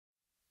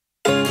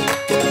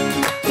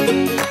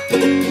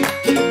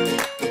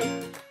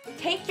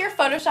Take your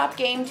Photoshop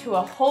game to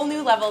a whole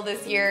new level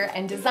this year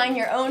and design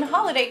your own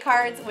holiday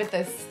cards with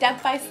a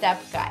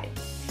step-by-step guide.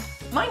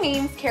 My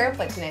name's Kara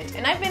Plitchnich,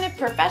 and I've been a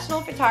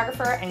professional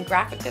photographer and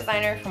graphic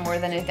designer for more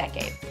than a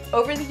decade.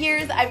 Over the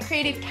years, I've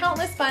created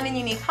countless fun and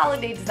unique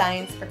holiday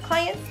designs for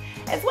clients,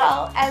 as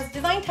well as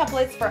design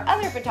templates for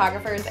other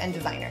photographers and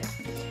designers.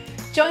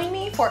 Join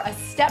me for a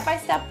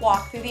step-by-step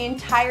walk through the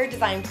entire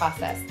design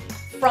process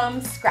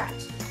from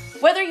scratch.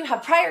 Whether you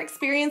have prior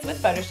experience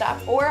with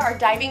Photoshop or are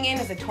diving in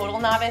as a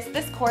total novice,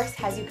 this course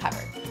has you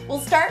covered.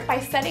 We'll start by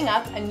setting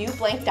up a new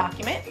blank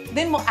document,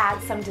 then we'll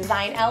add some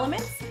design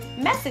elements,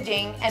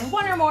 messaging, and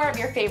one or more of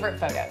your favorite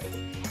photos.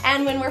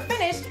 And when we're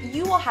finished,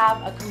 you will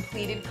have a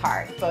completed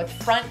card, both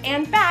front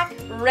and back,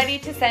 ready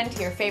to send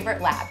to your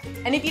favorite lab.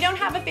 And if you don't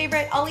have a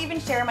favorite, I'll even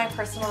share my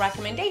personal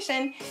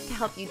recommendation to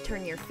help you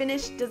turn your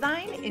finished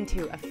design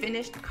into a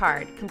finished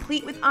card,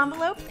 complete with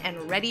envelopes and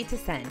ready to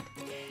send.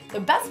 The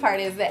best part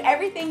is that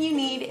everything you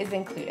need is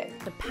included.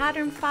 The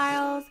pattern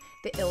files,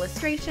 the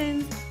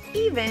illustrations,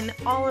 even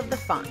all of the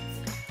fonts.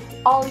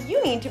 All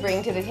you need to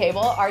bring to the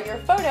table are your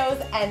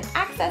photos and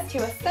access to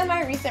a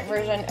semi-recent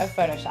version of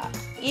Photoshop.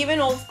 Even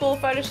old school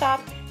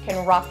Photoshop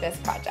can rock this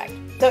project.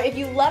 So if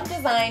you love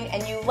design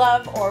and you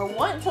love or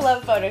want to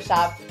love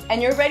Photoshop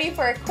and you're ready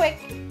for a quick,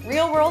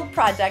 real-world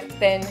project,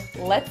 then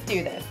let's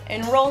do this.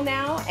 Enroll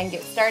now and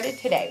get started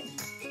today.